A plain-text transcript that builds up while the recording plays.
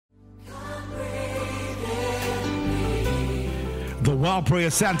World Prayer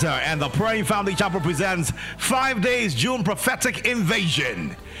Center and the Praying Family Chapel presents 5 days June Prophetic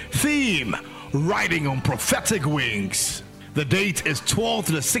Invasion. Theme, Riding on Prophetic Wings. The date is 12th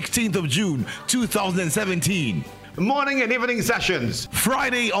to the 16th of June, 2017. Morning and evening sessions,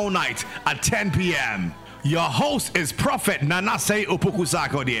 Friday all night at 10 p.m. Your host is Prophet Nanase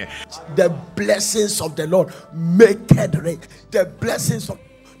Opoku-Sarkodie. The blessings of the Lord make it rich. The blessings of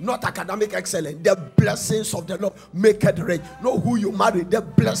not academic excellence. The blessings of the Lord make it rich. Not who you marry. The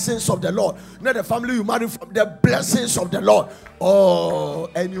blessings of the Lord. Not the family you marry from. The blessings of the Lord. Oh,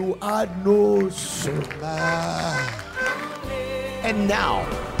 and you are no sorrow. And now,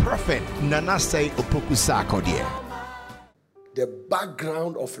 Prophet Nanase Opoku-Sarkodie. The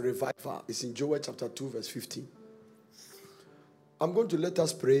background of revival is in Joel chapter 2 verse 15. I'm going to let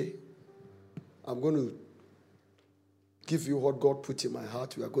us pray. I'm going to give you what God put in my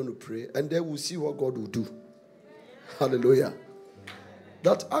heart. We are going to pray. And then we'll see what God will do. Hallelujah.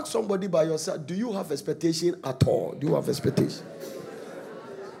 That ask somebody by yourself, do you have expectation at all? Do you have expectation?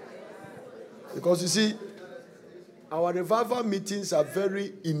 Because you see, our revival meetings are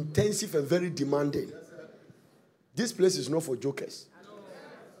very intensive and very demanding. This place is not for jokers.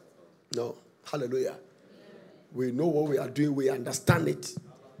 No. Hallelujah. We know what we are doing. We understand it.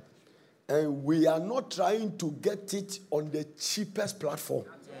 And we are not trying to get it on the cheapest platform.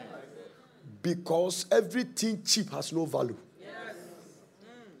 Because everything cheap has no value.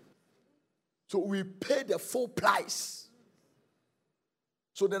 So we pay the full price.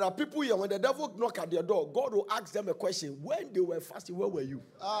 So there are people here, when the devil knock at their door, God will ask them a question. When they were fasting, where were you?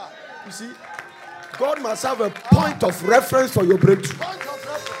 You see? God must have a point of reference for your breakthrough.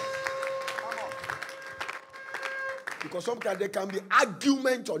 Because sometimes there can be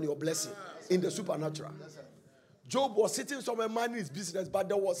argument on your blessing in the supernatural. Job was sitting somewhere minding his business, but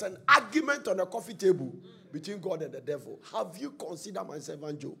there was an argument on a coffee table between God and the devil. Have you considered my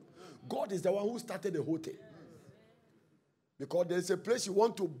servant Job? God is the one who started the whole thing. Because there is a place you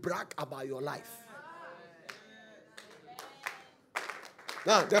want to brag about your life.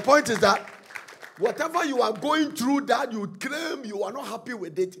 Now, the point is that whatever you are going through that you claim you are not happy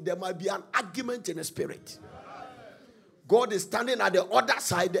with it, there might be an argument in the spirit. God is standing at the other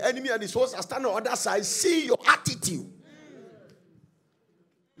side. The enemy and his hosts are standing on the other side. See your attitude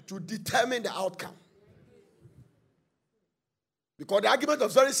to determine the outcome. Because the argument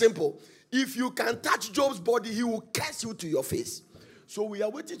was very simple. If you can touch Job's body, he will curse you to your face. So we are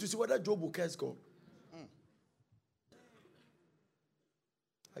waiting to see whether Job will curse God.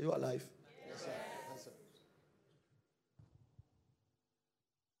 Are you alive? Yes, sir. Yes, sir.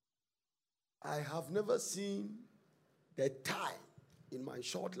 I have never seen the time in my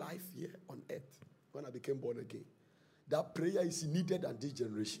short life here on earth when I became born again that prayer is needed in this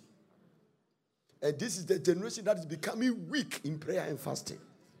generation. And this is the generation that is becoming weak in prayer and fasting.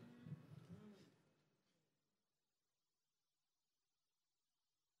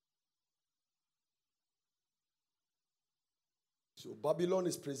 So Babylon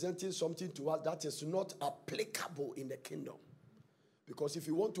is presenting something to us that is not applicable in the kingdom. Because if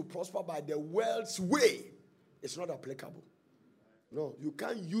you want to prosper by the world's way, it's not applicable. No, you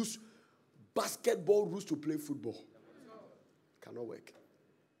can't use basketball rules to play football. Cannot work.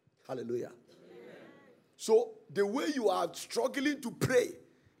 Hallelujah. So the way you are struggling to pray,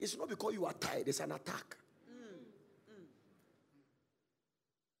 it's not because you are tired, it's an attack.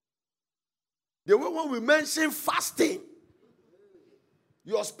 The way when we mention fasting,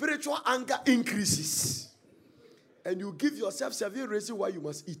 your spiritual anger increases. And you give yourself severe reason why you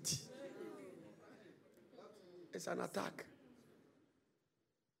must eat. It's an attack.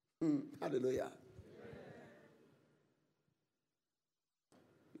 Hallelujah.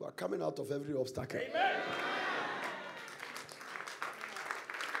 You are coming out of every obstacle.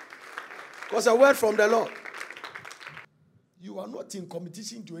 Because a word from the Lord. You are not in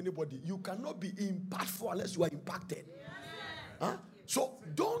competition to anybody. You cannot be impactful unless you are impacted. Huh? So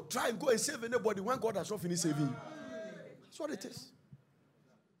don't try and go and save anybody when God has not finished saving you. That's what it is.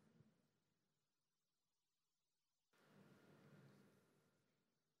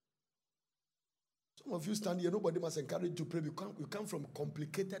 Some of you stand here, nobody must encourage you to pray. You come from a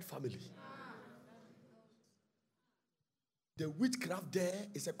complicated family. The witchcraft there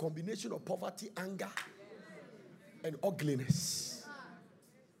is a combination of poverty, anger, and ugliness.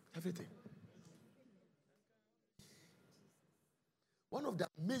 Everything. One of the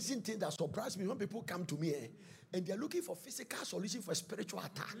amazing things that surprised me when people come to me and they're looking for physical solution for a spiritual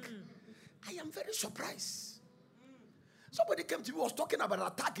attack. I am very surprised. Somebody came to me, was talking about an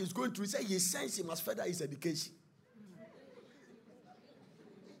attack he's going through. He said he sensed he must further his education.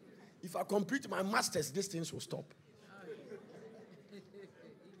 If I complete my masters, these things will stop.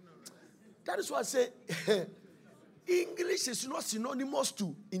 That is why I say English is not synonymous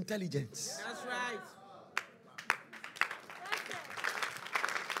to intelligence. That's right.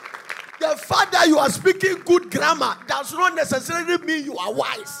 The fact that you are speaking good grammar does not necessarily mean you are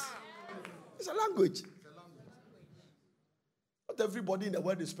wise. It's a language. Not everybody in the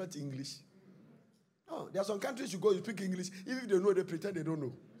world speaks English. Oh, there are some countries you go, you speak English. Even if they know, they pretend they don't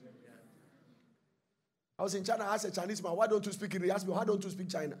know. I was in China, I asked a Chinese man, why don't you speak English? He asked me, why don't you speak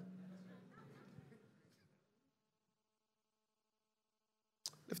China?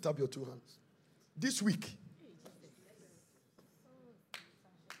 Lift up your two hands. This week,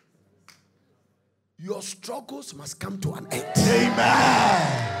 your struggles must come to an end.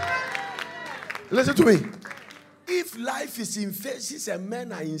 Amen. Listen to me. If life is in phases and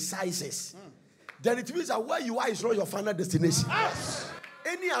men are in sizes, then it means that where you are is not your final destination. Yes.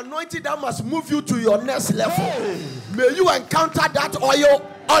 Any anointing that must move you to your next level, may you encounter that oil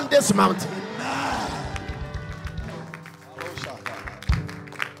on this mountain.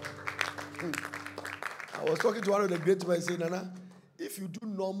 I was talking to one of the great men saying, Nana, if you do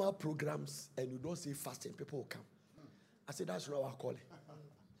normal programs and you don't say fasting, people will come. I said, that's not our calling.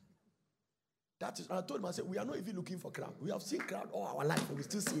 That is, I told him, I said, we are not even looking for crowd. We have seen crowd all our life and we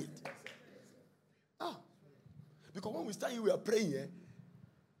still see it. Because when we start here, we are praying here.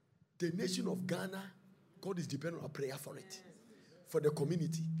 The nation of Ghana, God is depending on our prayer for it. For the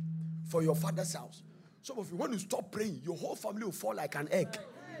community. For your father's house. Some of you, when you stop praying, your whole family will fall like an egg.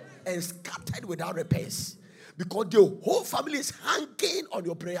 And scattered without repairs. Because the whole family is hanging on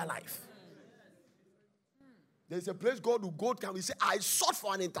your prayer life. There's a place God will go to and say, I sought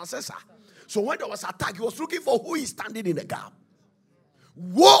for an intercessor. So when there was attack, he was looking for who is standing in the gap.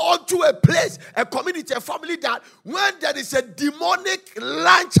 Woe unto a place, a community, a family that when there is a demonic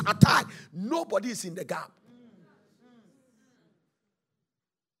launch attack, nobody is in the gap.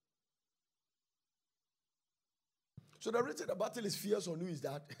 So the reason the battle is fierce on you is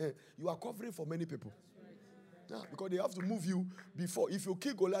that you are covering for many people. Yeah, because they have to move you before. If you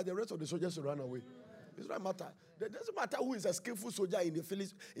kill Goliath, the rest of the soldiers will run away. It doesn't matter. It doesn't matter who is a skillful soldier in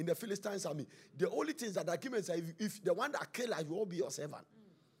the Philistines army. The only thing is that the argument is if the one that killed, you will be your servant.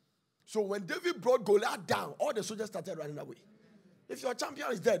 So when David brought Goliath down, all the soldiers started running away. If your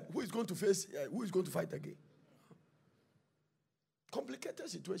champion is dead, who is going to face? Who is going to fight again? Complicated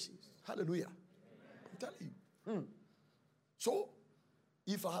situations. Hallelujah. I'm telling you. So,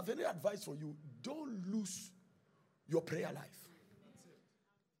 if I have any advice for you, don't lose your prayer life.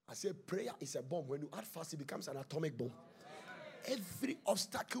 I say prayer is a bomb. When you add fast, it becomes an atomic bomb. Every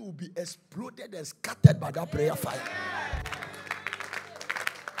obstacle will be exploded and scattered by that prayer fire.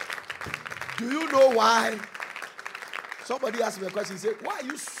 Do you know why? Somebody asked me a question. He said, why are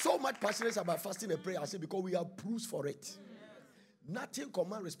you so much passionate about fasting and prayer? I said, because we have proofs for it. Nothing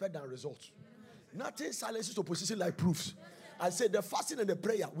commands respect than results. Nothing silences opposition like proofs. I said, the fasting and the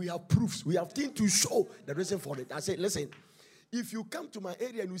prayer, we have proofs. We have things to show the reason for it. I said, listen. If you come to my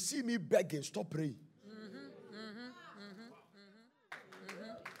area and you see me begging, stop praying.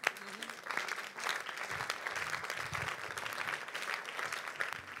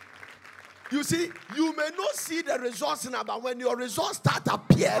 You see, you may not see the results now, but when your results start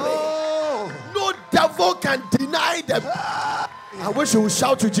appearing, no devil can deny them. I wish you would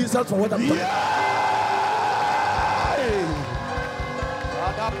shout to Jesus for what I'm talking about.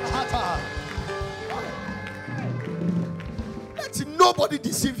 Let nobody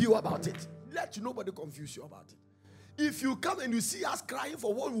deceive you about it. Let nobody confuse you about it. If you come and you see us crying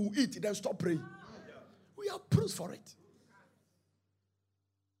for what we will eat, then stop praying. We have proofs for it.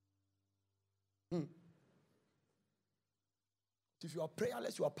 If you are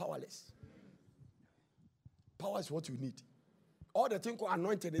prayerless, you are powerless. Power is what you need. All the thing called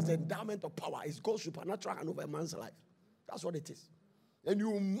anointed is the endowment of power. It's God's supernatural hand over a man's life. That's what it is. And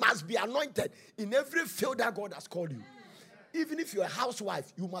you must be anointed in every field that God has called you. Even if you're a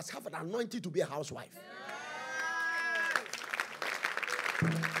housewife, you must have an anointing to be a housewife.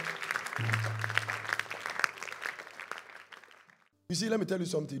 You see, let me tell you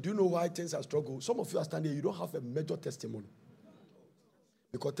something. Do you know why things are struggle? Some of you are standing here, you don't have a major testimony.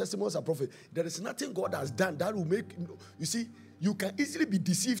 Because testimonies are prophet. There is nothing God has done that will make, you see, you can easily be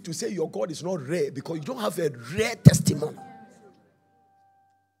deceived to say your God is not rare because you don't have a rare testimony.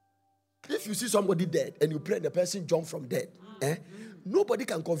 If you see somebody dead and you pray and the person jump from dead, nobody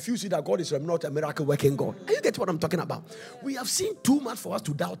can confuse you that God is not a miracle working God. And you get what I'm talking about? We have seen too much for us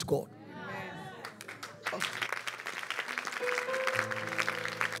to doubt God.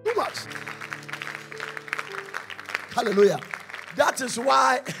 Too much. Hallelujah. That is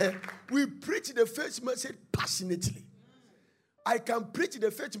why we preach the first message passionately. I can preach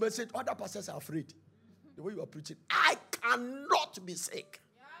the faith message. Other pastors are afraid. The way you are preaching, I cannot be sick.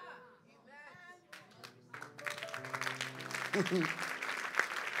 No,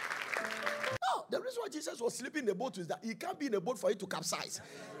 the reason why Jesus was sleeping in the boat is that he can't be in a boat for it to capsize.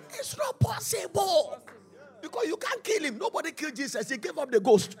 It's not possible. Because you can't kill him. Nobody killed Jesus. He gave up the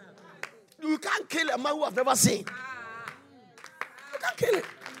ghost. You can't kill a man who have never seen. You can't kill him.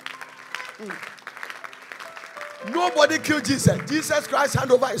 Nobody killed Jesus. Jesus Christ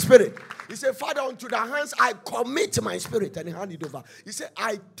handed over his spirit. He said, Father, unto thy hands I commit my spirit. And he handed it over. He said,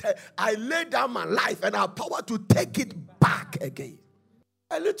 I lay down my life and I have power to take it back again.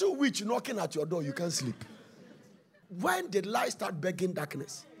 A little witch knocking at your door, you can't sleep. When did light start begging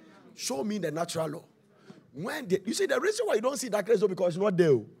darkness? Show me the natural law. You see, the reason why you don't see darkness is because it's not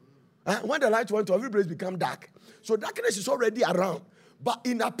there. When the light went to, every place become dark. So darkness is already around. But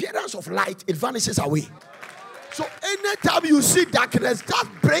in appearance of light, it vanishes away. So anytime you see darkness, that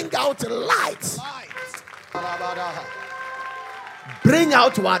bring out light. Bring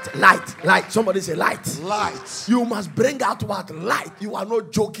out what? Light. Light. Somebody say light. Light. You must bring out what? Light. You are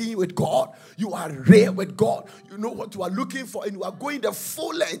not joking with God. You are real with God. You know what you are looking for, and you are going the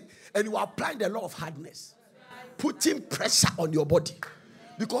full length, and you are applying the law of hardness. Putting pressure on your body.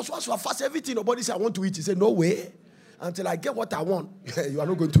 Because once you are fast, everything your body says, I want to eat. You say, no way. Until I get what I want, you are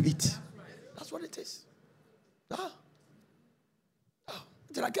not going to eat. That's what it is.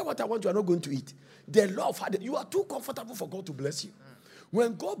 Until I get what I want, you are not going to eat. The law of hardness. You are too comfortable for God to bless you.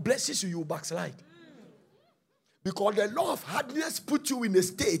 When God blesses you, you backslide. Because the law of hardness puts you in a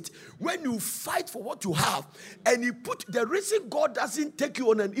state when you fight for what you have, and the reason God doesn't take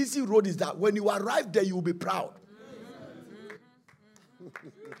you on an easy road is that when you arrive there, you will be proud.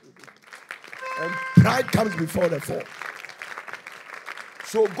 And pride comes before the fall.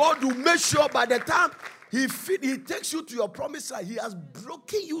 So God will make sure by the time He takes you to your promised land, He has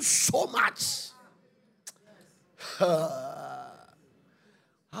broken you so much.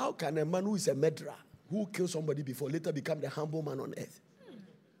 How can a man who is a murderer, who killed somebody before, later become the humble man on earth?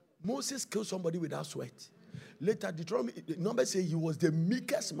 Moses killed somebody without sweat. Later, Deuteronomy, Numbers say he was the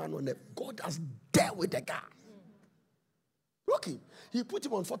meekest man on earth. God has dealt with the guy. Look him. He put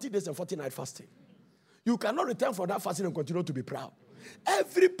him on 40 days and 40 nights fasting. You cannot return from that fasting and continue to be proud.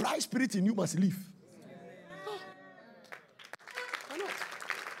 Every pride spirit in you must leave.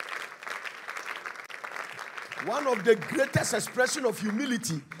 One of the greatest expression of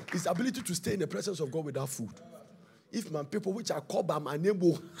humility is the ability to stay in the presence of God without food. If my people which are called by my name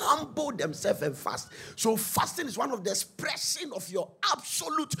will humble themselves and fast. So fasting is one of the expression of your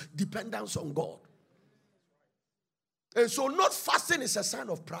absolute dependence on God. And so not fasting is a sign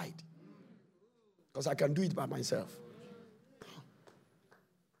of pride. Because I can do it by myself.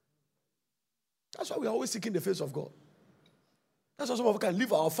 That's why we are always seeking the face of God. That's why some of us can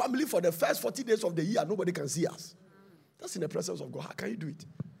leave our family for the first 40 days of the year. Nobody can see us. That's in the presence of God. How can you do it?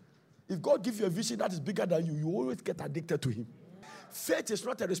 If God gives you a vision that is bigger than you, you always get addicted to Him. Faith is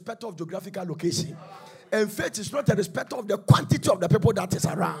not a respecter of geographical location. And faith is not a respecter of the quantity of the people that is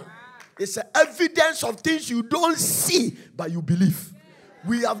around. It's an evidence of things you don't see, but you believe.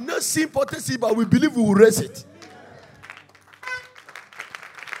 We have not seen potency, but we believe we will raise it.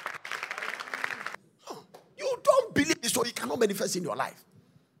 You don't believe it, so it cannot manifest in your life.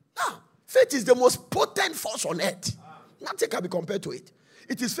 No. Faith is the most potent force on earth. Nothing can be compared to it.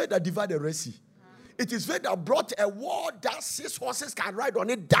 It is faith that divided the Red Sea. It is faith that brought a wall that 6 horses can ride on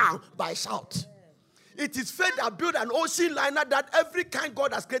it down by a shout. It is faith that built an ocean liner that every kind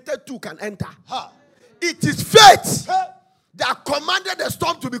God has created too can enter. It is faith that commanded the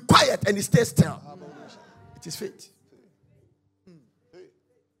storm to be quiet and it stays still. It is faith.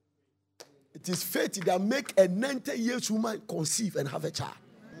 It is faith that make a 90-year-old woman conceive and have a child.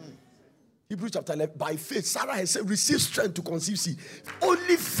 Hebrews chapter 11, by faith, Sarah has received strength to conceive seed.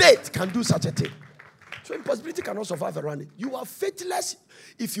 Only faith can do such a thing. So impossibility cannot survive around it. You are faithless.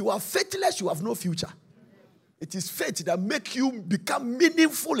 If you are faithless, you have no future. It is faith that makes you become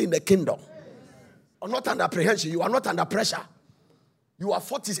meaningful in the kingdom. You are not under apprehension. You are not under pressure. You are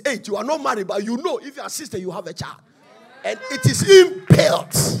 48. You are not married, but you know if you are a sister, you have a child. And it is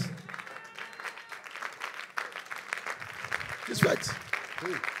impaired. It's right.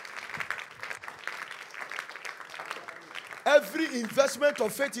 Every investment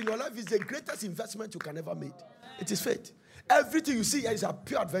of faith in your life is the greatest investment you can ever make. It is faith. Everything you see here is a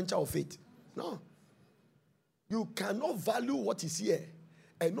pure adventure of faith. No. You cannot value what is here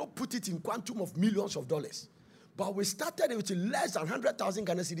and not put it in quantum of millions of dollars. But we started with less than 100,000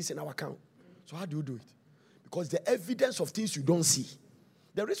 Ghana cedis in our account. So how do you do it? Because the evidence of things you don't see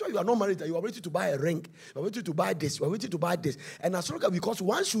The reason why you are not married is that you are waiting to buy a ring, you are waiting to buy this, you are waiting to buy this. And as long as, because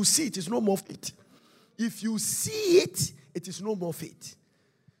once you see it, it's no more faith. If you see it, it is no more faith.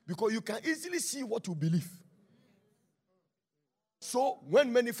 Because you can easily see what you believe. So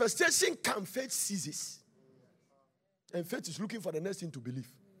when manifestation comes, faith ceases. And faith is looking for the next thing to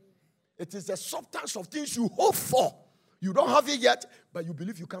believe. It is the substance of things you hope for. You don't have it yet, but you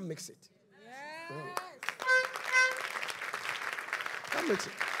believe you can't mix it. Yes. Can't mix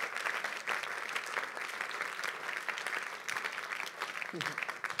it.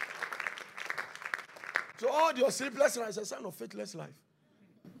 So all your sleepless life is a sign of faithless life.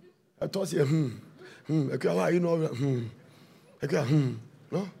 I thought you, okay, you know, okay,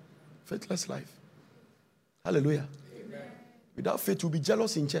 no, faithless life. Hallelujah. Amen. Without faith, you'll be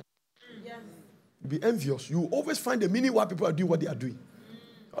jealous in church. Yes. You'll be envious. You always find the meaning why people are doing what they are doing.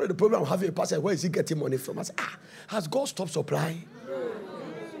 All the problem I'm having a pastor, where is he getting money from? I say, has God stopped supplying?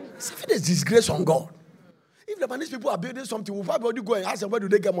 Something is disgrace on God. If the Lebanese people are building something, we'll probably go and ask them where do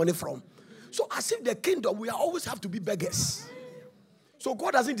they get money from. So as if the kingdom, we always have to be beggars. So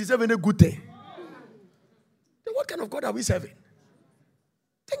God doesn't deserve any good thing. Then what kind of God are we serving?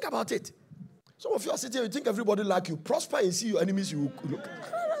 Think about it. Some of you are sitting here, you think everybody like you. Prosper and see your enemies, you look.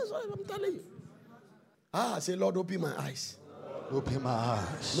 That's what I'm telling you. Say, Lord, open my eyes. Open my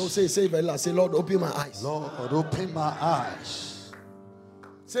eyes. No, say very loud. Say, Lord, open my eyes. Lord, open my eyes.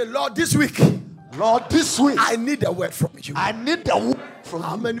 Say, Lord, this week. Lord, this week. I need a word from you. I need a word from you.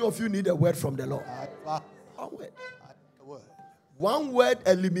 How many of you need a word from the Lord? One word. One word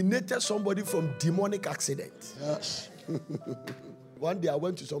eliminated somebody from demonic accident. Yes. One day I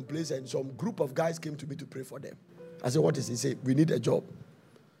went to some place and some group of guys came to me to pray for them. I said, what is it? He said, we need a job.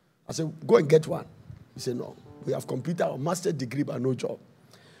 I said, go and get one. He said, no. We have completed our master's degree but no job.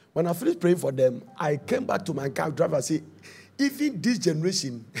 When I finished praying for them, I came back to my car driver and said, even this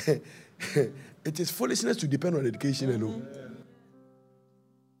generation, it is foolishness to depend on education alone.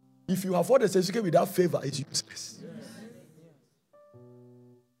 If you afford a certificate without favor, it's useless.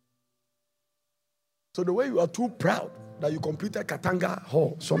 So the way you are too proud that you completed Katanga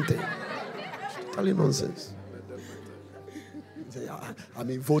Hall, something. Totally nonsense. Say, I'm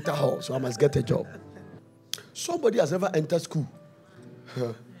in Volta Hall, so I must get a job. Somebody has never entered school,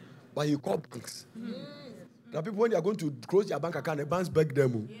 but he called banks. There are people, when they are going to close their bank account, the banks beg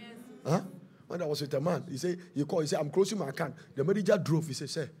them. Yes. Huh? When I was with a man, he called, he said, I'm closing my account. The manager drove, he said,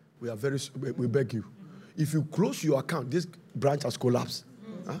 sir, we beg you. If you close your account, this branch has collapsed.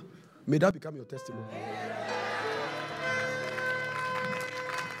 Huh? May that become your testimony.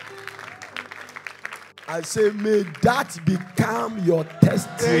 I say, may that become your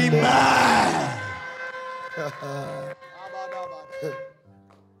testimony. Amen.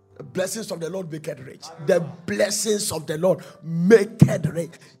 The blessings of the Lord make it rich. The blessings of the Lord make it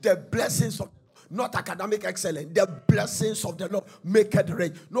rich. The blessings of, not academic excellence, the blessings of the Lord make it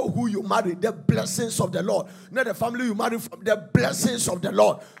rich. Not who you marry, the blessings of the Lord. Not the family you marry from, the blessings of the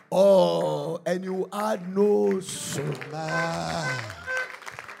Lord. Oh, and you add no sorrow.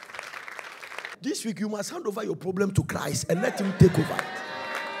 This week you must hand over your problem to Christ and let him take over it.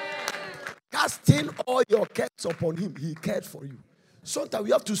 Casting all your cares upon him, he cared for you. Sometimes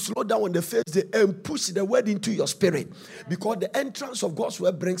you have to slow down on the first day and push the word into your spirit, because the entrance of God's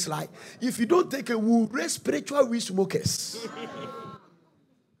word brings life. If you don't take it, we'll raise spiritual weed smokers.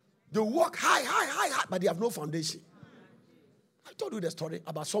 They walk high, but they have no foundation. I told you the story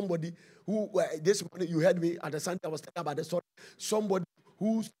about somebody who, this morning you heard me at the Sunday, I was telling about the story. Somebody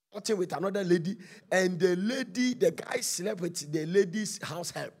who's talking with another lady, and the guy slept with the lady's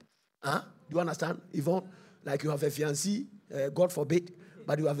house help. Huh? Do you understand, Yvonne? Like you have a fiancé, God forbid,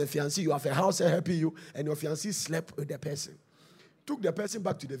 but you have a fiancé, you have a house helping you, and your fiancé slept with the person. Took the person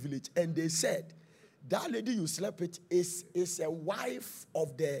back to the village, and they said, that lady you slept with is a wife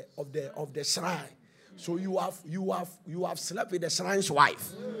of the shrine. So you have slept with the shrine's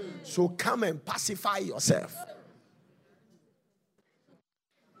wife. So come and pacify yourself.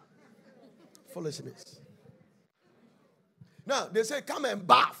 Foolishness. Now, they say, come and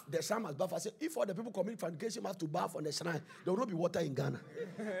bath. The shrine must bath. I say, if all the people commit fornication have to bath on the shrine, there will not be water in Ghana.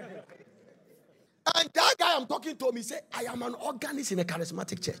 And that guy I'm talking to me say, I am an organist in a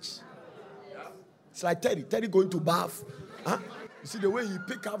charismatic church. It's like Terry going to bath. Huh? You see the way he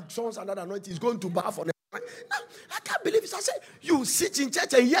pick up songs and that anointing, he's going to bath on the shrine. Now, I can't believe it. I said, you sit in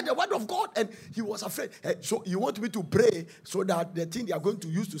church and hear the word of God. And he was afraid. So you want me to pray so that the thing they are going to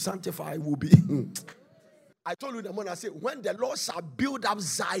use to sanctify will be... I told you the morning, I said, when the Lord shall build up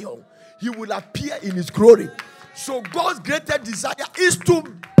Zion, he will appear in his glory. So God's greatest desire is to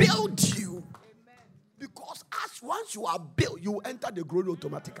build you. Because as once you are built, you enter the glory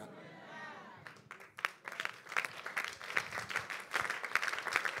automatically.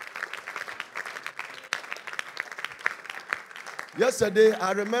 Yesterday,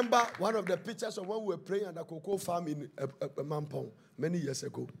 I remember one of the pictures of when we were praying at the cocoa farm in Mampong many years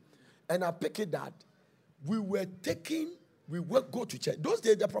ago. And I picked it that we were go to church. Those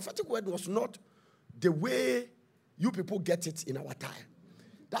days, the prophetic word was not the way you people get it in our time.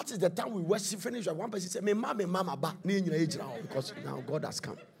 That is the time we worship, finish. One person said, mama, because now God has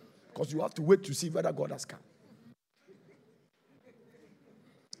come. Because you have to wait to see whether God has come.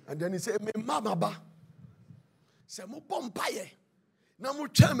 And then he said, mama, ba. Say, mo pompaye. Na mo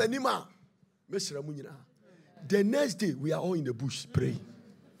chama nima. The next day, we are all in the bush praying.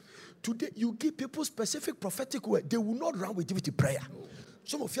 Today, you give people specific prophetic word. They will not run with prayer.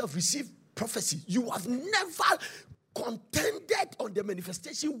 Some of you have received prophecy. You have never contended on the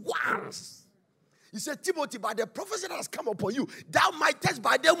manifestation once. He said, Timothy, by the prophecy that has come upon you, thou mightest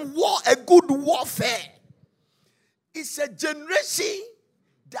by them war a good warfare. It's a generation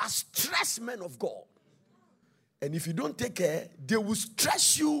that stress men of God. And if you don't take care, they will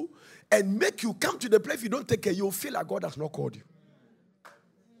stress you and make you come to the place. If you don't take care, you'll feel like God has not called you.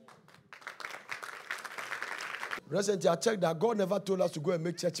 Recently, I checked that God never told us to go and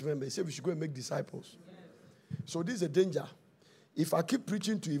make church members. He said we should go and make disciples. So this is a danger. If I keep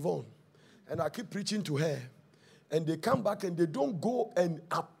preaching to Yvonne and I keep preaching to her, and they come back and they don't go and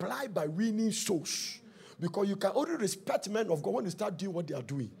apply by winning souls, because you can only respect men of God when you start doing what they are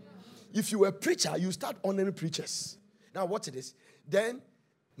doing. If you were a preacher, you start honoring preachers. Now watch this. Then,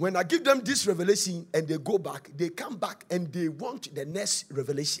 when I give them this revelation and they go back, they come back and they want the next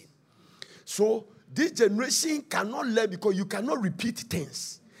revelation. So, this generation cannot learn because you cannot repeat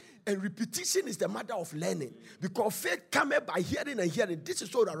things. And repetition is the matter of learning. Because faith comes by hearing and hearing. This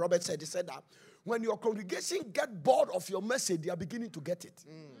is what Robert said. He said that when your congregation get bored of your message, they are beginning to get it.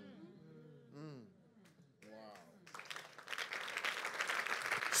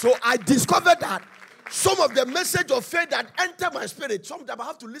 So I discovered that some of the message of faith that enter my spirit, sometimes I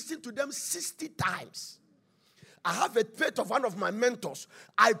have to listen to them 60 times. I have a faith of one of my mentors.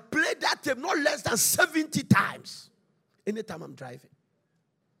 I play that tape not less than 70 times. Anytime I'm driving.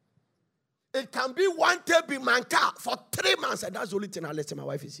 It can be one tape in my car for 3 months, and that's the only thing I listen. My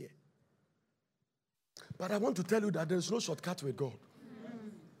wife is here. But I want to tell you that there's no shortcut with God.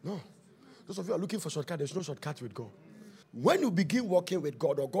 No. Those of you who are looking for shortcut, there's no shortcut with God. When you begin working with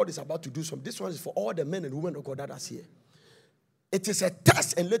God, or God is about to do something, this one is for all the men and women of God that are here. It is a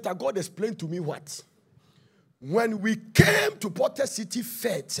test, and later God explained to me what? When we came to Porter City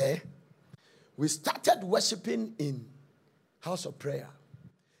Fete, we started worshiping in House of Prayer.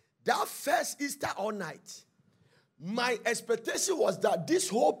 That first Easter all night, my expectation was that this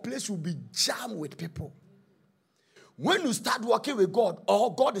whole place would be jammed with people. When you start working with God,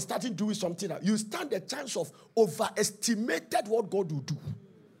 or God is starting doing something, you stand a chance of overestimated what God will do.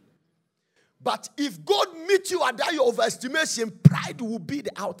 But if God meets you at that your overestimation, pride will be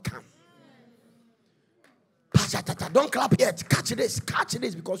the outcome. Don't clap yet. Catch this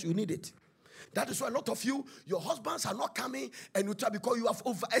because you need it. That is why a lot of you, your husbands are not coming and you try because you have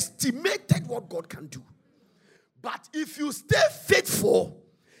overestimated what God can do. But if you stay faithful,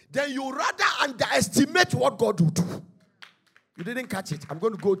 then you rather underestimate what God will do. You didn't catch it. I'm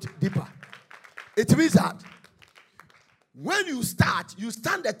going to go deeper. It means that when you start, you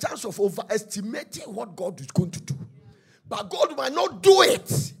stand a chance of overestimating what God is going to do. But God might not do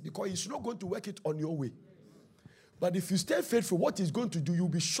it because He's not going to work it on your way. But if you stay faithful, what He's going to do, you'll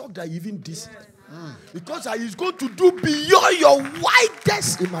be shocked that even this. Because He's going to do beyond your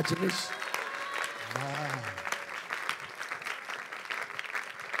widest imagination.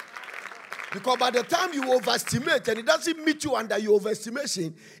 Because by the time you overestimate and it doesn't meet you under your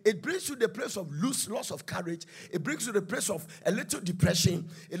overestimation, it brings you the place of loss of courage. It brings you the place of a little depression.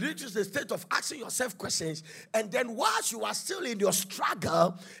 It brings you the state of asking yourself questions. And then whilst you are still in your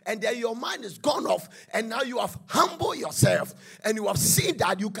struggle, and then your mind is gone off, and now you have humbled yourself, and you have seen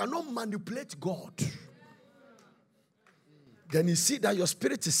that you cannot manipulate God. Then you see that your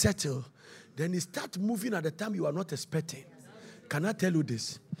spirit is settled. Then you start moving at the time you are not expecting. Can I tell you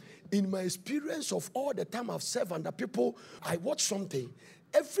this? In my experience of all the time I've served under people, I watch something.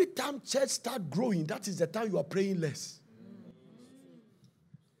 Every time church start growing, that is the time you are praying less.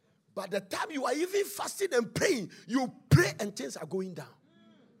 By the time you are even fasting and praying, you pray and things are going down.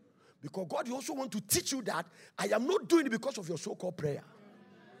 Because God also wants to teach you that I am not doing it because of your so-called prayer.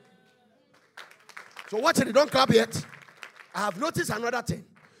 So watch it, don't clap yet. I have noticed another thing.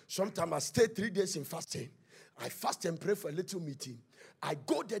 Sometimes I stay 3 days in fasting. I fast and pray for a little meeting. I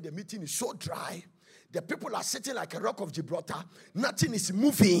go there, the meeting is so dry. The people are sitting like a rock of Gibraltar. Nothing is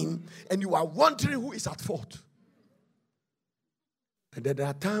moving. And you are wondering who is at fault. And then there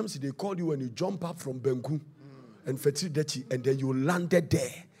are times they call you when you jump up from Bengu and Fetidechi, and then you landed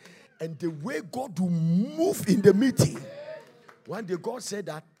there. And the way God will move in the meeting. One day God said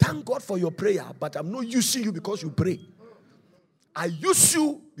that, thank God for your prayer, but I'm not using you because you pray. I use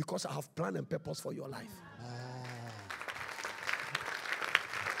you because I have plan and purpose for your life.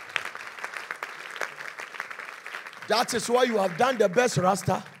 That is why you have done the best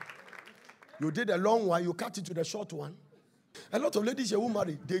rasta. You did a long one, you cut it to the short one. A lot of ladies who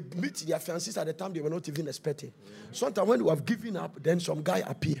marry, they meet their fiancés at the time they were not even expecting. Sometimes when you have given up, then some guy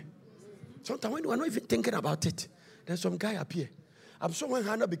appear. Sometimes when you are not even thinking about it, then some guy appear. I'm sure when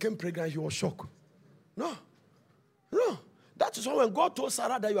Hannah became pregnant, he was shocked. No. That is why when God told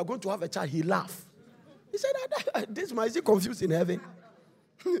Sarah that you are going to have a child, he laughed. He said, this man, is he confused in heaven?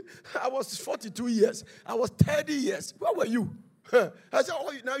 I was 42 years. I was 30 years. Where were you? I said,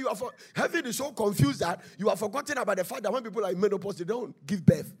 now you are heaven is so confused that you have forgotten about the fact that when people are in menopause, they don't give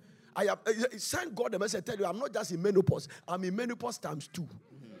birth. I sent God the message, tell you, I'm not just in menopause. I'm in menopause times 2.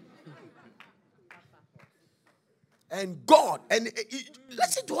 And God,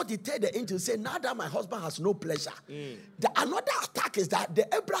 listen to what he told the angel, say, now that my husband has no pleasure. Another attack is that the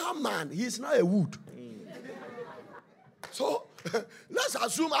Abraham man, he is now a wood. So, let's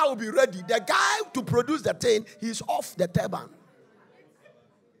assume I will be ready. The guy to produce the thing, he's off the turban.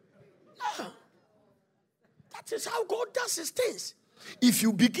 Yeah. That is how God does his things. If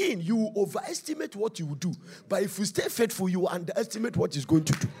you begin, you overestimate what you will do. But if you stay faithful, you underestimate what he's going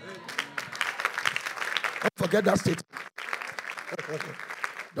to do. Don't forget that statement.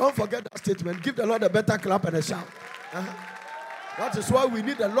 Don't forget that statement. Give the Lord a better clap and a shout. That is why we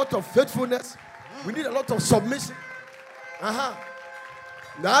need a lot of faithfulness. We need a lot of submission.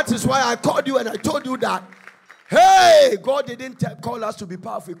 That is why I called you and I told you that, hey, God didn't call us to be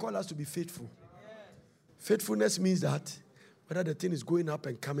powerful. He called us to be faithful. Faithfulness means that whether the thing is going up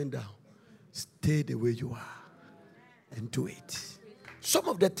and coming down, stay the way you are and do it. Some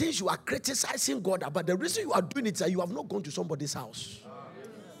of the things you are criticizing God about, the reason you are doing it is that you have not gone to somebody's house.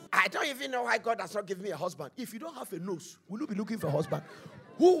 I don't even know why God has not given me a husband. If you don't have a nose, will you be looking for a husband?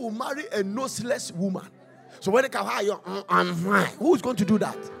 Who will marry a noseless woman? So when they come, I'm fine. Who is going to do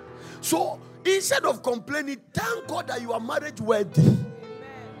that? So instead of complaining, thank God that you are marriage worthy.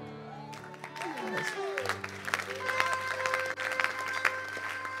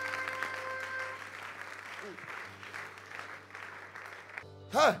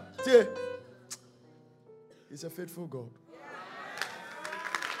 Yes. He's a faithful God.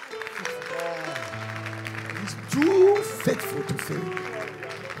 He's too faithful to fail.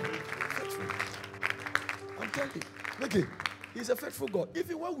 I'm telling you. Okay, he's a faithful God.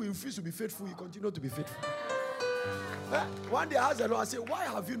 Even when we refuse to be faithful, he continues to be faithful. One day I asked the Lord, I said, why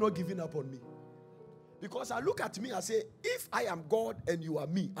have you not given up on me? Because I look at me and say, if I am God and you are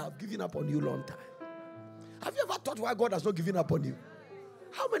me, I have given up on you a long time. Have you ever thought why God has not given up on you?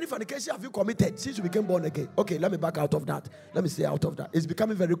 How many fornications have you committed since you became born again? Okay, let me back out of that. Let me stay out of that. It's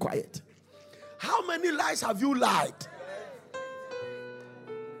becoming very quiet. How many lies have you lied?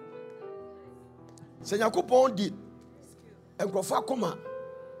 Senyaku Pondi and Grofa Kuma.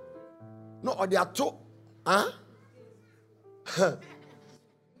 No, or they are two. Man,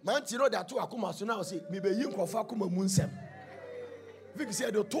 you know, they are two Akuma. So now say, maybe you Grofa Kuma Munsem. If you say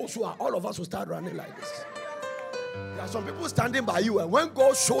the two, all of us will start running like this. There are some people standing by you, and when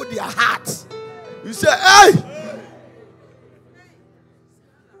God showed their hearts, you say, hey!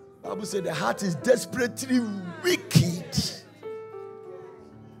 The Bible says the heart is desperately wicked.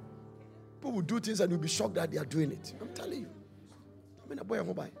 People will do things and you'll be shocked that they are doing it. I'm telling you.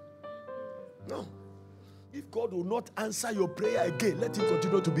 No. If God will not answer your prayer again, let him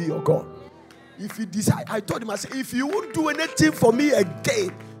continue to be your God. If he decide, I told him, I said, if you won't do anything for me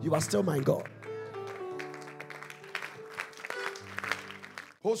again, you are still my God.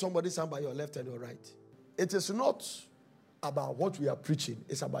 Hold somebody's hand by your left and your right. It is not about what we are preaching.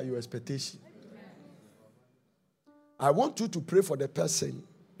 It's about your expectation. I want you to pray for the person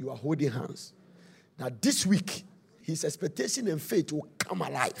you are holding hands. That this week, his expectation and faith will come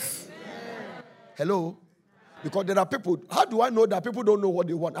alive. Hello? Because there are people, how do I know that people don't know what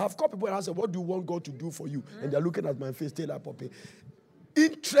they want? I've called people and I said, what do you want God to do for you? And they're looking at my face, tail like popping.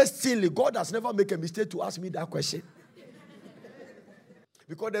 Interestingly, God has never made a mistake to ask me that question.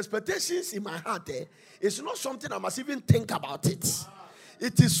 Because the expectations in my heart, it's not something I must even think about it.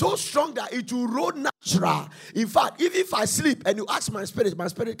 It is so strong that it will roll natural. In fact, even if I sleep and you ask my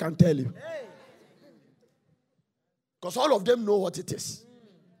spirit can tell you. Because all of them know what it is.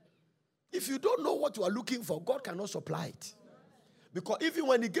 If you don't know what you are looking for, God cannot supply it. Because even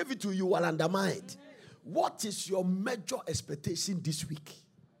when He gave it to you, you will undermine it. What is your major expectation this week?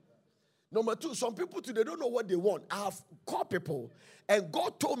 Number two, some people today don't know what they want. I have called people, and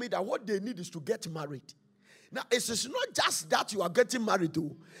God told me that what they need is to get married. Now, it is not just that you are getting married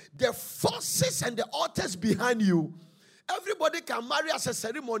to. The forces and the altars behind you, everybody can marry as a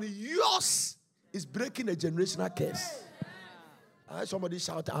ceremony. Yours is breaking a generational curse. I heard somebody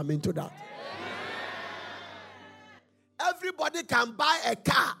shout amen to that. Everybody can buy a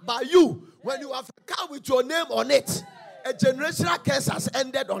car, but you, when you have a car with your name on it, a generational curse has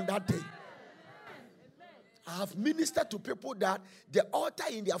ended on that day. I have ministered to people that the altar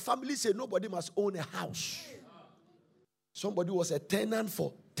in their family say nobody must own a house. Somebody was a tenant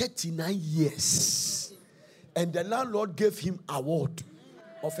for 39 years. And the landlord gave him award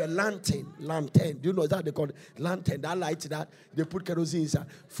of a lantern. Lantern. Do you know that they call it? Lantern. That light that they put kerosene inside.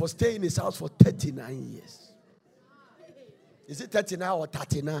 For staying in his house for 39 years. Is it 39 or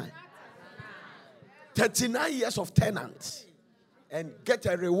 39? 39 years of tenant. And get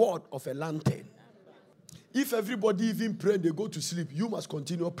a reward of a lantern. If everybody even pray and they go to sleep, you must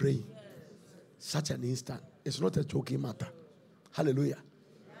continue praying. Such an instant. It's not a joking matter. Hallelujah.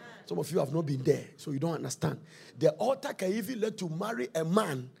 Some of you have not been there, so you don't understand. The altar can even let you marry a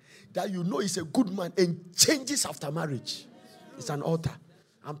man that you know is a good man and changes after marriage. It's an altar.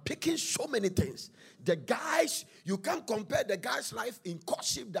 I'm picking so many things. The guys, you can't compare the guy's life in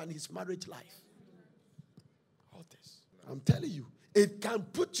courtship than his marriage life. Altars. I'm telling you. It can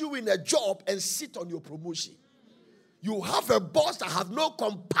put you in a job and sit on your promotion. You have a boss that have no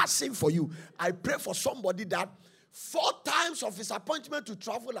compassion for you. I pray for somebody that 4 times of his appointment to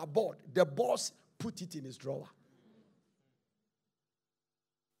travel abroad, the boss put it in his drawer.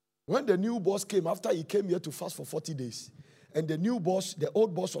 When the new boss came, after he came here to fast for 40 days, and the new boss, the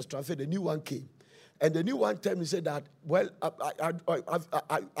old boss was transferred, the new one came. And the new one told me, said that, well,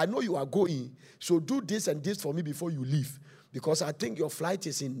 I know you are going, so do this and this for me before you leave. Because I think your flight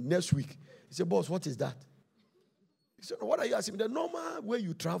is in next week. He said, boss, what is that? He said, what are you asking me? The normal way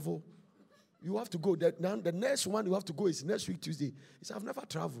you travel, you have to go. Now the next one you have to go is next week, Tuesday. He said, I've never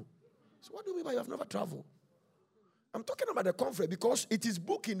traveled. So what do you mean by you have never traveled? I'm talking about the conference because it is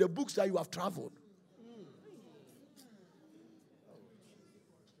booked in the books that you have traveled.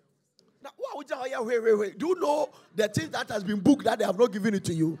 Now, wait. Do you know the things that has been booked that they have not given it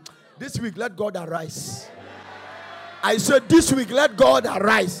to you? This week, let God arise. I said this week, let God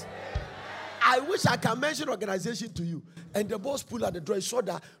arise. I wish I can mention organization to you. And the boss pulled out the drawer. He saw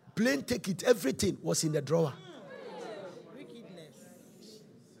that plane ticket, everything was in the drawer. Wickedness.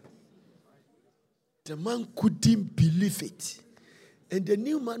 The man couldn't believe it. And the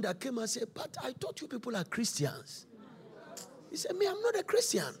new man that came and said, but I thought you people are Christians. He said, me, I'm not a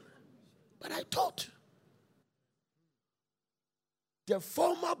Christian. But I thought. The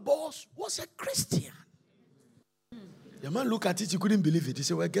former boss was a Christian. The man looked at it, he couldn't believe it. He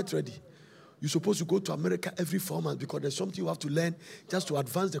said, well, get ready. You're supposed to go to America every 4 months because there's something you have to learn just to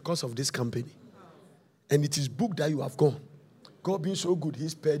advance the cause of this company. And it is booked that you have gone. God being so good,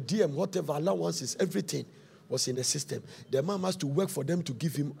 his per diem, whatever allowances, everything was in the system. The man has to work for them to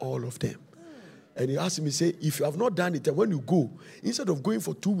give him all of them. And he asked me, say, if you have not done it, then when you go, instead of going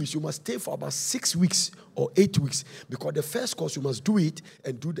for 2 weeks, you must stay for about 6 weeks or 8 weeks. Because the first course, you must do it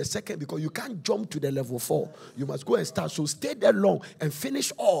and do the second, because you can't jump to the level 4. You must go and start. So stay there long and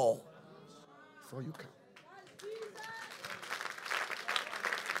finish all before you can.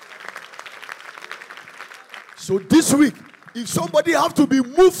 So this week, if somebody have to be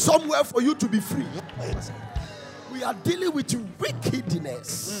moved somewhere for you to be free, we are dealing with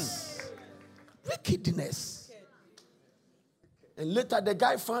wickedness. Wickedness. And later the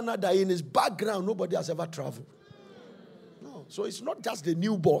guy found out that in his background nobody has ever traveled. No. So it's not just the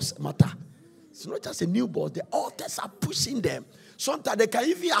new boss matter. It's not just a new boss. The altars are pushing them. Sometimes they can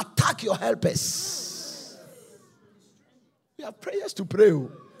even attack your helpers. We have prayers to pray.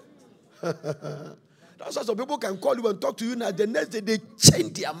 That's why some people can call you and talk to you now. The next day they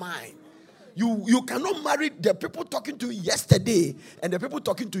change their mind. You cannot marry the people talking to you yesterday and the people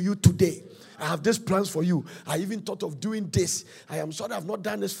talking to you today. I have these plans for you. I even thought of doing this. I am sorry I've not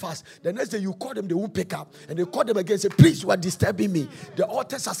done this fast. The next day you call them, they won't pick up. And they call them again and say, please, you are disturbing me. The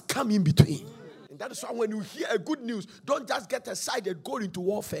altars has come in between. And that is why when you hear a good news, don't just get aside and go into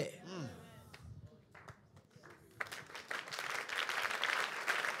warfare.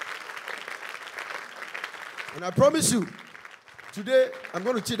 And I promise you, today, I'm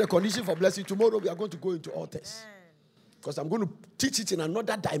going to teach the condition for blessing. Tomorrow, we are going to go into altars. Because I'm going to teach it in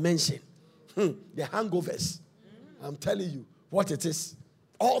another dimension. The hangovers. I'm telling you what it is.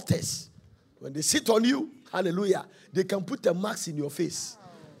 Altars. When they sit on you, hallelujah, they can put a marks in your face.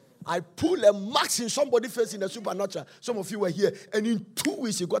 I pull a marks in somebody's face in the supernatural. Some of you were here, and in 2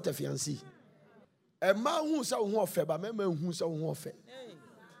 weeks you got a fiancé. A man who said who offer, but a man who said who offer.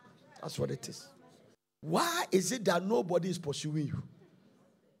 That's what it is. Why is it that nobody is pursuing you?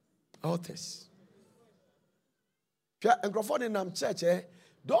 Authors. And Crawford in church,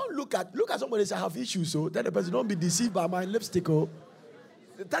 don't look at somebody and say I have issues. So tell the person, don't be deceived by my lipstick. Oh.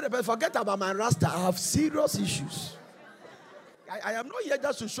 Tell the person, forget about my rasta. I have serious issues. I am not here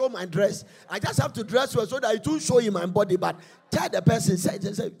just to show my dress. I just have to dress well so that it won't show in my body. But tell the person, say,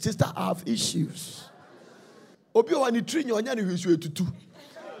 sister, I have issues.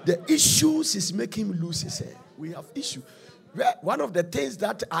 The issues is making him lose his head. We have issues. One of the things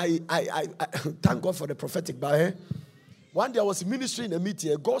that I thank God for the prophetic, but one day I was ministering in a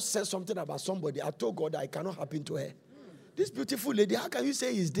meeting. God said something about somebody. I told God that it cannot happen to her. This beautiful lady, how can you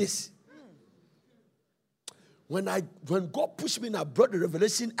say is this? When God pushed me and I brought the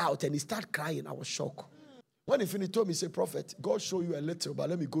revelation out and he started crying, I was shocked. When he finished, he told me, say, prophet, God show you a little, but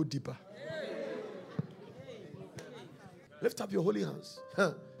let me go deeper. Lift up your holy hands.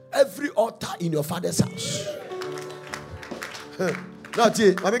 Every altar in your father's house. Now,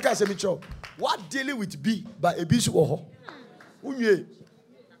 what dealing with B by a bishop? You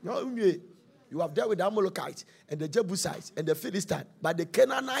have dealt with the Amalekites and the Jebusites and the Philistines, but the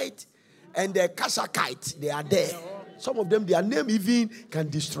Canaanite and the Cashakite, they are there. Some of them, their name even can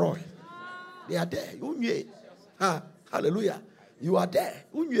destroy. They are there. Hallelujah. You are there.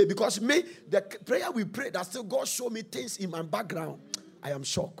 Because me, the prayer we pray, that still God show me things in my background. I am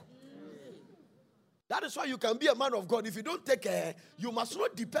shocked. That is why you can be a man of God. If you don't take care, you must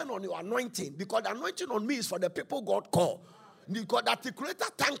not depend on your anointing. Because the anointing on me is for the people God call. Because the articulator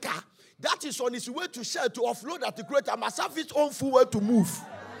tanker, that is on its way to share, to offload the articulator, must have its own full way to move.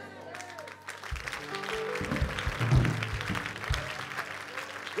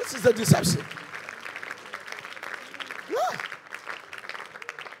 This is the deception. Yeah.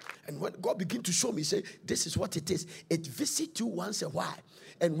 And when God begin to show me, say, this is what it is. It visits you once a while.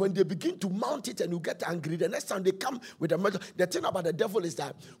 And when they begin to mount it and you get angry, the next time they come with a measure. The thing about the devil is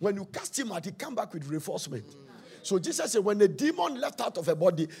that when you cast him out, he come back with reinforcement. So Jesus said, when the demon left out of a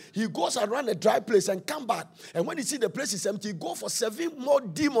body, he goes around a dry place and come back. And when he see the place is empty, he go for 7 more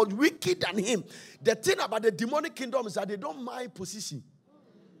demons wicked than him. The thing about the demonic kingdom is that they don't mind position.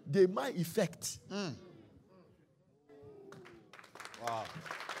 They mind effect. Wow.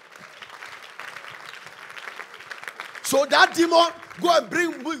 So that demon go and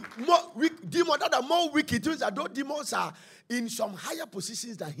bring more demons that are more wicked. It means that those demons are in some higher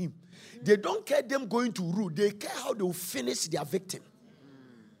positions than him. They don't care them going to rule. They care how they will finish their victim.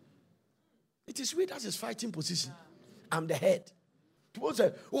 It is we that is fighting position. I'm the head. People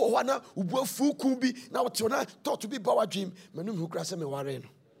say, oh, Wana, Ubo Fu Kumbi, now it's thought to be Bawa Dream. Manum who crashed me warren.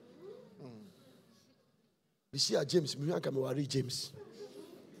 We see a James, we can worry James.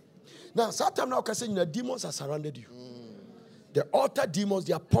 Now, sometimes now can say the demons are surrounded you. The altar demons,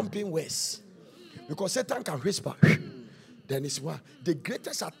 they are pumping words. Because Satan can whisper. Then it's what? The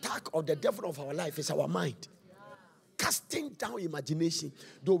greatest attack of the devil of our life is our mind. Casting down imagination.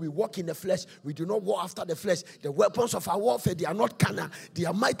 Though we walk in the flesh, we do not war after the flesh. The weapons of our warfare, they are not carnal. They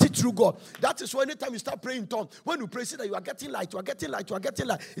are mighty through God. That is why anytime you start praying in tongues, when you pray, see that you are getting light, you are getting light, you are getting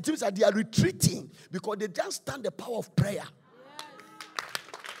light. It means that they are retreating because they don't stand the power of prayer.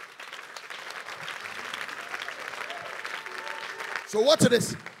 So what it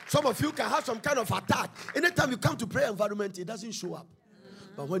is? Some of you can have some kind of attack. Anytime you come to prayer environment, it doesn't show up.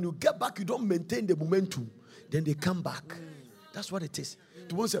 But when you get back, you don't maintain the momentum. Then they come back. That's what it is.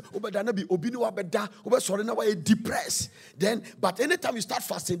 Depressed. Then, but anytime you start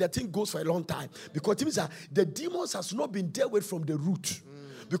fasting, the thing goes for a long time. Because it means that the demons has not been dealt with from the root.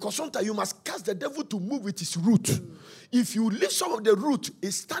 Because sometimes you must cast the devil to move with his root. If you leave some of the root,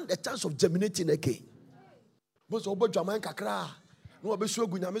 it stands a chance of germinating again. No be so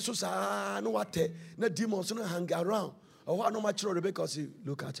good. No what? No demons no hang around. Oh, no much Rebecca.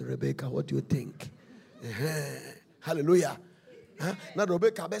 Look at Rebecca. What do you think? Hallelujah. Now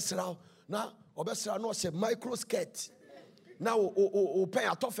Rebecca besra. Now obesra no se micro skirt. Now o pen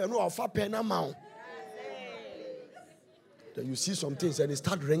atofe no ofa pen na ma. Then you see some things and it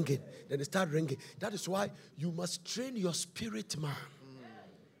start ringing. Then it start ringing. That is why you must train your spirit, man.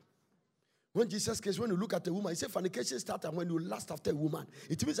 When Jesus came, when you look at a woman, he said fornication starts when you lust after a woman.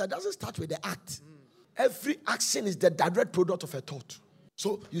 It means that it doesn't start with the act. Every action is the direct product of a thought.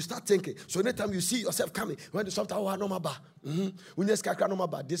 So you start thinking. So anytime you see yourself coming, when you sometimes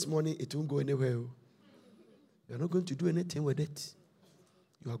this morning, it won't go anywhere. You're not going to do anything with it.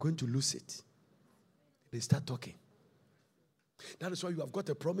 You are going to lose it. They start talking. That is why you have got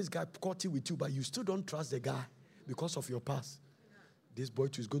a promised guy courting with you, but you still don't trust the guy because of your past. This boy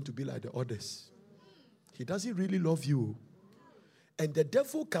too is going to be like the others. He doesn't really love you. And the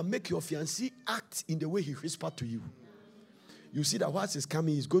devil can make your fiancé act in the way he whispered to you. You see that once he's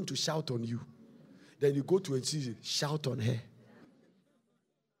coming, he's going to shout on you. Then you go to and see, shout on her.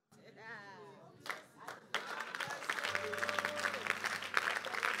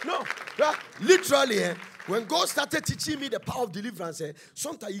 No, literally, when God started teaching me the power of deliverance,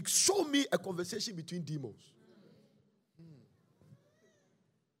 sometimes He showed me a conversation between demons.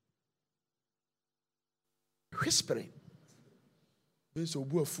 Whispering.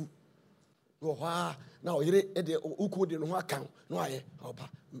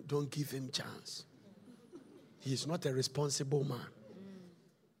 Don't give him chance. He is not a responsible man.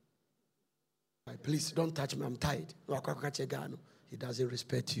 Please don't touch me, I'm tired. He doesn't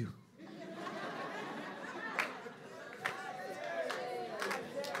respect you.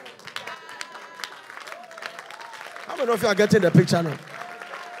 How many of you are getting the picture now?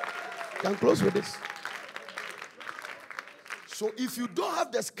 Can close with this. So if you don't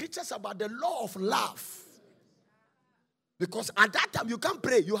have the scriptures about the law of love, because at that time you can't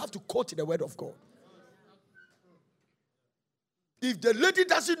pray, you have to quote the word of God. If the lady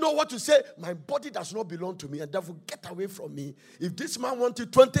doesn't know what to say, my body does not belong to me, and therefore get away from me. If this man wants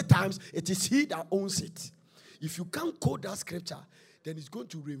it 20 times, it is he that owns it. If you can't quote that scripture, then he's going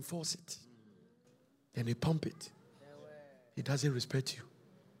to reinforce it. Then he pump it. He doesn't respect you.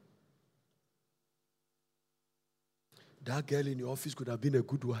 That girl in your office could have been a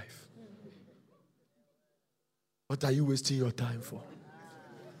good wife. What are you wasting your time for?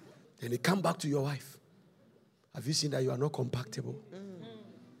 Then you come back to your wife. Have you seen that you are not compatible?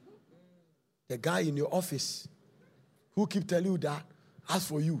 The guy in your office who keep telling you that, as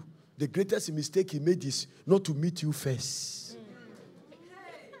for you, the greatest mistake he made is not to meet you first.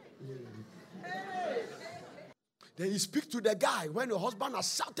 Then you speak to the guy when your husband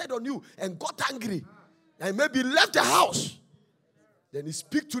has shouted on you and got angry and maybe left the house. Then you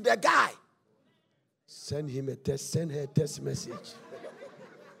speak to the guy. Send him a text, send her a text message.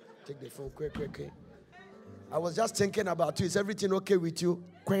 Take the phone, quick. I was just thinking about you. Is everything okay with you?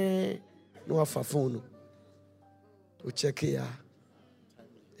 No have a phone. We check here.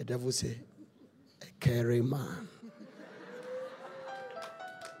 The devil say, a caring man.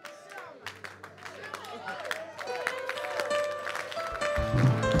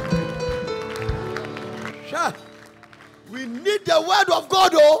 Sure. We need the word of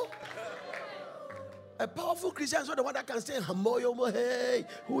God, oh. A powerful Christian is not the one that can say, hey,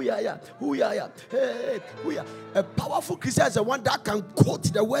 hey. A powerful Christian is the one that can quote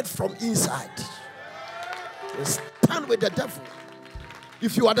the word from inside. They stand with the devil.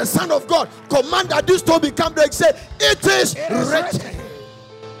 If you are the Son of God, command that this stone become bread. Say, it is written.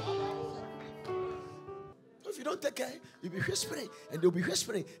 So if you don't take care, you'll be whispering, and they'll be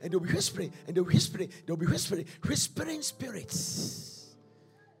whispering, and they'll be whispering, and they'll be whispering, they'll be whispering. Whispering spirits.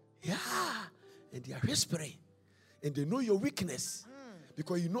 Yeah. And they are whispering. And they know your weakness.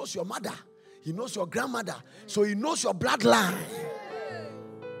 Because he knows your mother. He knows your grandmother. So he knows your bloodline.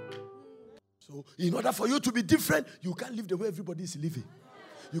 So in order for you to be different, you can't live the way everybody is living.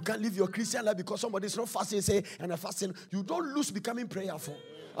 You can't live your Christian life because somebody is not fasting, say, and a fasting. You don't lose becoming prayerful.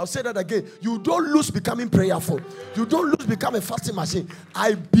 I'll say that again. You don't lose becoming prayerful. You don't lose become a fasting machine.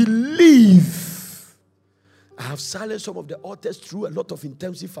 I believe I have silenced some of the altars through a lot of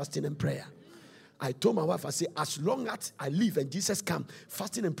intensive fasting and prayer. I told my wife, I said, as long as I live and Jesus comes,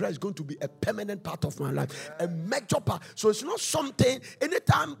 fasting and prayer is going to be a permanent part of my life. A major part. So it's not something,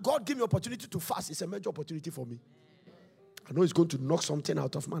 anytime God gives me opportunity to fast, it's a major opportunity for me. I know it's going to knock something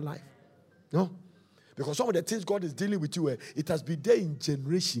out of my life. No? Because some of the things God is dealing with you, it has been there in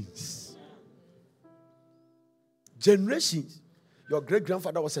generations. Generations. Your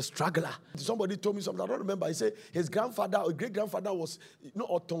great-grandfather was a struggler. Somebody told me something, I don't remember. He said his grandfather or great-grandfather was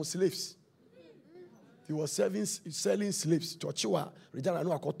autumn slaves. He was selling slaves to Ochiwa.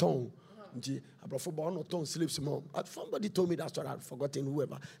 Somebody told me that story. I've forgotten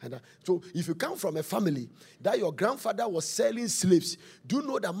whoever. So if you come from a family that your grandfather was selling slaves, do you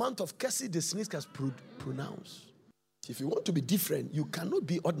know the amount of curses the snake has pronounced? If you want to be different, you cannot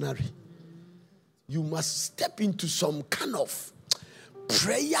be ordinary. You must step into some kind of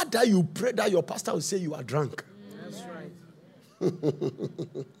prayer that you pray that your pastor will say you are drunk. That's right.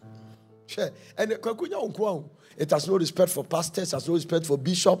 And it has no respect for pastors, it has no respect for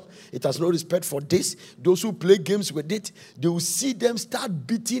bishop, it has no respect for this. Those who play games with it, they will see them start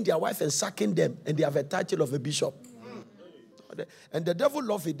beating their wife and sacking them, and they have a title of a bishop. And the devil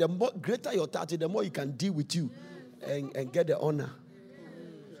loves it. The more greater your authority, the more he can deal with you and get the honor.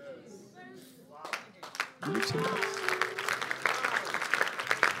 Believe in that.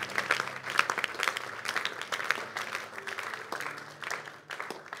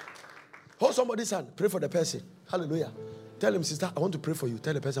 Hold somebody's hand. Pray for the person. Hallelujah. Tell him, sister, I want to pray for you.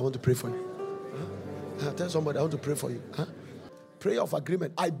 Tell the person, I want to pray for you. Tell somebody, I want to pray for you. Prayer of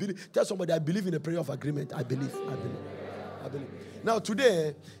agreement. I believe. Tell somebody, I believe in a prayer of agreement. I believe. Now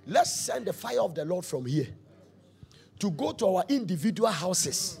today, let's send the fire of the Lord from here to go to our individual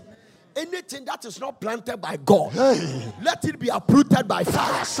houses. Anything that is not planted by God, let it be uprooted by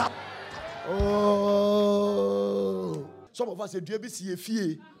fire. Oh, some of us say,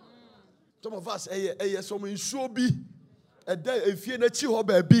 some of us some in shobi,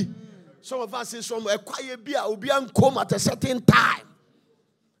 baby. Some of us say some quiet beer will be come at a certain time.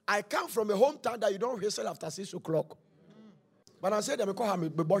 I come from a hometown that you don't whistle after 6 o'clock. But I said that I call him a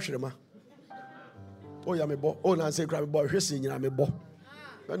bosh. Oh, yeah, me bo. Oh, I say grab me boy, whistling, me bo.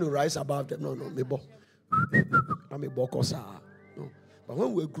 When you rise above them, no, me bo. I'm a bo kosa. No. But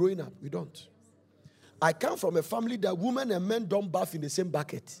when we're growing up, we don't. I come from a family that women and men don't bath in the same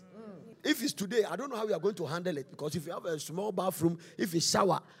bucket. If it's today, I don't know how we are going to handle it. Because if you have a small bathroom, if it's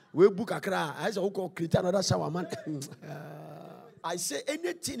shower, we book a cry. I say, who can create another shower, man? I say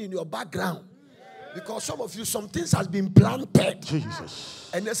anything in your background. Because some of you, some things has been planted. Jesus.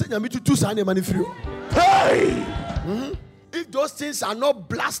 And they say, you need to do something. Hey! If those things are not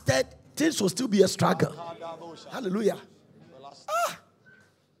blasted, things will still be a struggle. Hallelujah.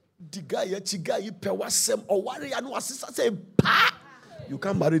 The guy, you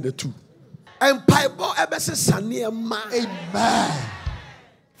can't marry the two. And amen.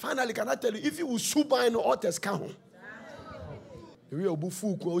 Finally, can I tell you, if you will suba in altars count, we will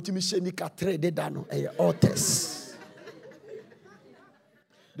bufu ko ultimate nika trade dano altars.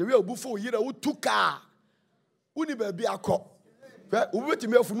 The way bufu yira utuka uni baby akọ. Ubeti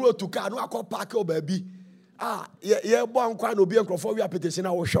me funu utuka no akọ park o baby. Ye bo ankwa na obi enkrofo we apetition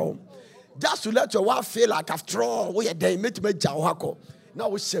na wo show. Just to let your wife feel like after all we dey make me jaw hako. Now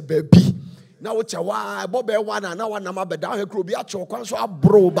we say baby. Now we say why bobe one na one na be down here kro bi acho kwan so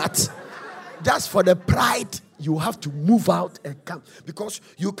abro, but just for the pride you have to move out and come, because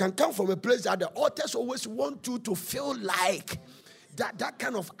you can come from a place that the altars always want you to feel like that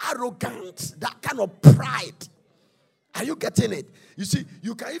kind of arrogance, that kind of pride. Are you getting it? You see,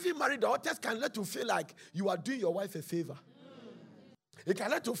 you can even marry, the altars can let you feel like you are doing your wife a favor. It can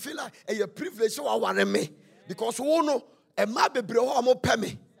let you feel like a privilege so I want me, because who know a mabe bro mo pay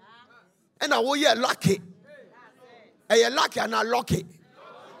me. And I will hear lucky. And you're lucky and not lucky.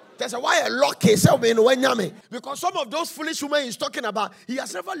 That's why you're lucky. Because some of those foolish women he's talking about, he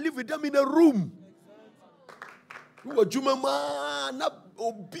has never lived with them in a room. And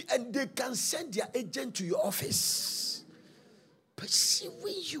they can send their agent to your office,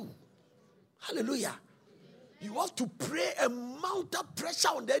 pursuing you. Hallelujah. You have to pray and mount up pressure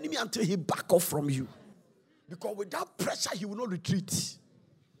on the enemy until he back off from you. Because without pressure, he will not retreat.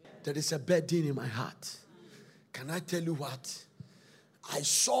 There is a burden in my heart. Can I tell you what? I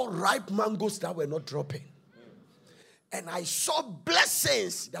saw ripe mangoes that were not dropping. And I saw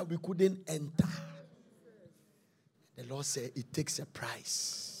blessings that we couldn't enter. The Lord said, it takes a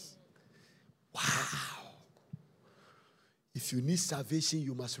price. Wow. If you need salvation,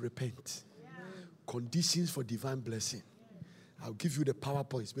 you must repent. Conditions for divine blessing. I'll give you the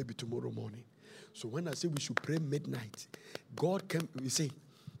PowerPoints maybe tomorrow morning. So when I say we should pray midnight, God can, we say,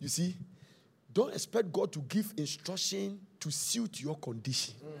 you see, don't expect God to give instruction to suit your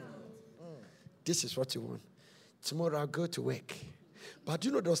condition. This is what you want. Tomorrow I'll go to work. But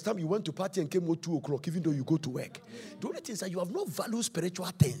you know, there was time you went to party and came home 2 o'clock, even though you go to work. The only thing is that you have not valued spiritual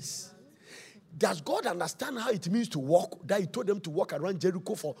things. Does God understand how it means to walk? That he told them to walk around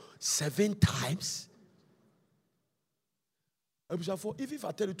Jericho for 7 times? Even if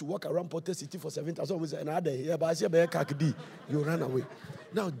I tell you to walk around Port City for 7 times, you run away.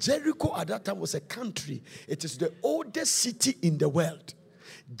 Now, Jericho at that time was a country. It is the oldest city in the world.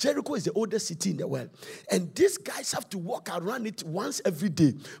 Jericho is the oldest city in the world. And these guys have to walk around it once every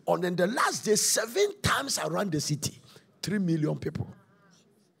day. And then the last day, 7 times around the city. 3 million people.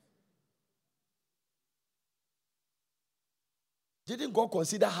 Didn't God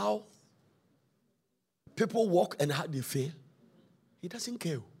consider how people walk and how they fail? He doesn't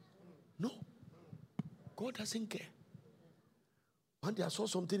care. No. God doesn't care. One day I saw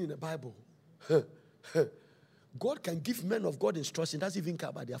something in the Bible. God can give men of God instruction. Doesn't even care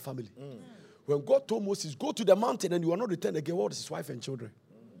about their family. When God told Moses, go to the mountain and you will not return again, what is his wife and children?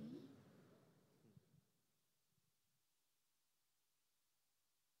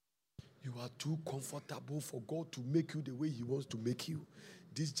 You are too comfortable for God to make you the way He wants to make you.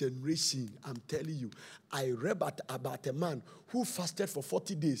 This generation, I'm telling you, I read about a man who fasted for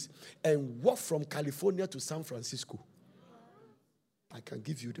 40 days and walked from California to San Francisco. I can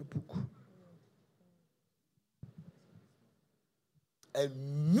give you the book.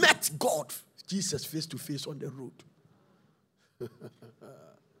 And met God, Jesus, face to face on the road.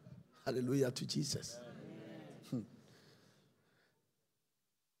 Hallelujah to Jesus.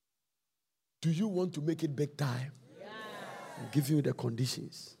 Do you want to make it big time? I'm giving you the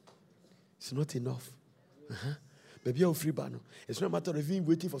conditions. It's not enough. Maybe you're free, but it's not a matter of even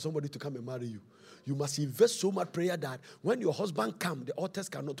waiting for somebody to come and marry you. You must invest so much prayer that when your husband comes, the altars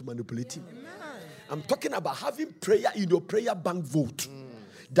cannot manipulate him. I'm talking about having prayer in your prayer bank vote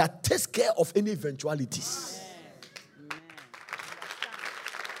that takes care of any eventualities.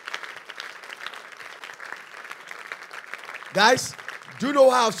 Guys, do you know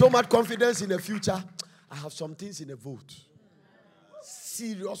why I have so much confidence in the future? I have some things in the vote.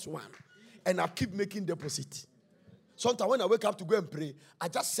 Serious one. And I keep making deposit. Sometimes when I wake up to go and pray, I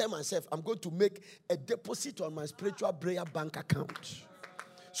just say myself, I'm going to make a deposit on my spiritual prayer bank account.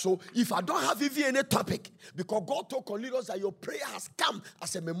 So if I don't have even any topic, because God told Cornelius that your prayer has come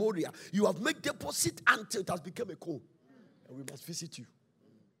as a memorial, you have made deposit until it has become a call. And we must visit you.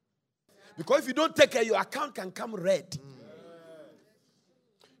 Because if you don't take care, your account can come red.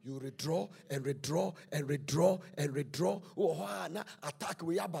 You withdraw and withdraw and withdraw and withdraw. Oh, na attack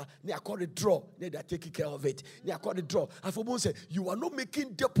we yaba. They are called withdraw. They are taking care of it. They are called withdraw. And for say you are not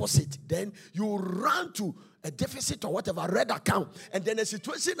making deposit, then you run to a deficit or whatever red account, and then a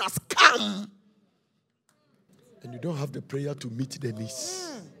situation has come, and you don't have the prayer to meet the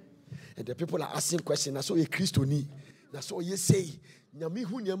needs. And the people are asking questions. That's all you Christian. That's all you say. Nyami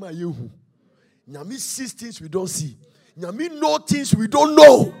hu nyama yehu. Nyami sees things we don't see. Nyami know things we don't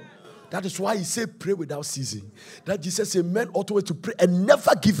know. That is why he said pray without ceasing. That Jesus said men ought to pray and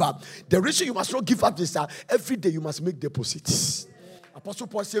never give up. The reason you must not give up is that every day you must make deposits. Apostle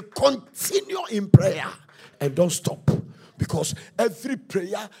Paul said continue in prayer and don't stop. Because every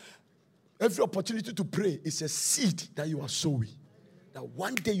prayer, every opportunity to pray is a seed that you are sowing. That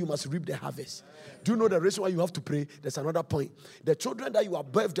one day you must reap the harvest. Do you know the reason why you have to pray? There's another point. The children that you have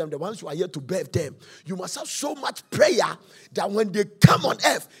birthed them, the ones who are here to birth them, you must have so much prayer that when they come on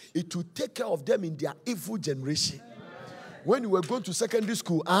earth, it will take care of them in their evil generation. When you were going to secondary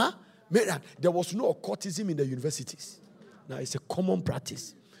school, there was no occultism in the universities. Now it's a common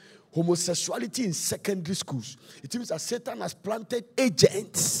practice. Homosexuality in secondary schools. It means that Satan has planted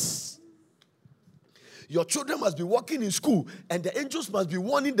agents. Your children must be working in school, and the angels must be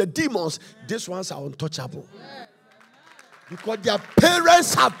warning the demons. These ones are untouchable. Because their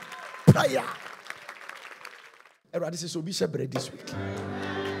parents have prayer. This is Obisha bread this week.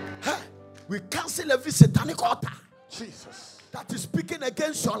 We cancel every satanic altar. Jesus. That is speaking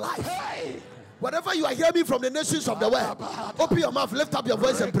against your life. Hey. Whatever you are hearing from the nations of the world, open your mouth, lift up your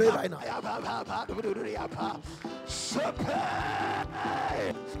voice and pray right now.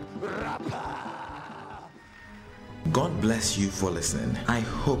 God bless you for listening. I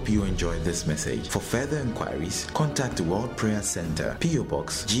hope you enjoyed this message. For further inquiries, contact the World Prayer Center, PO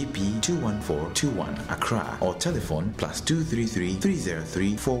Box GP 21421, Accra, or telephone +233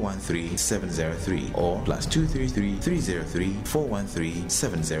 303 413 703 or +233 303 413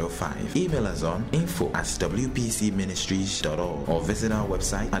 705. Email us on info@wpcministries.org or visit our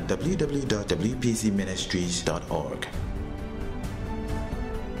website at www.wpcministries.org.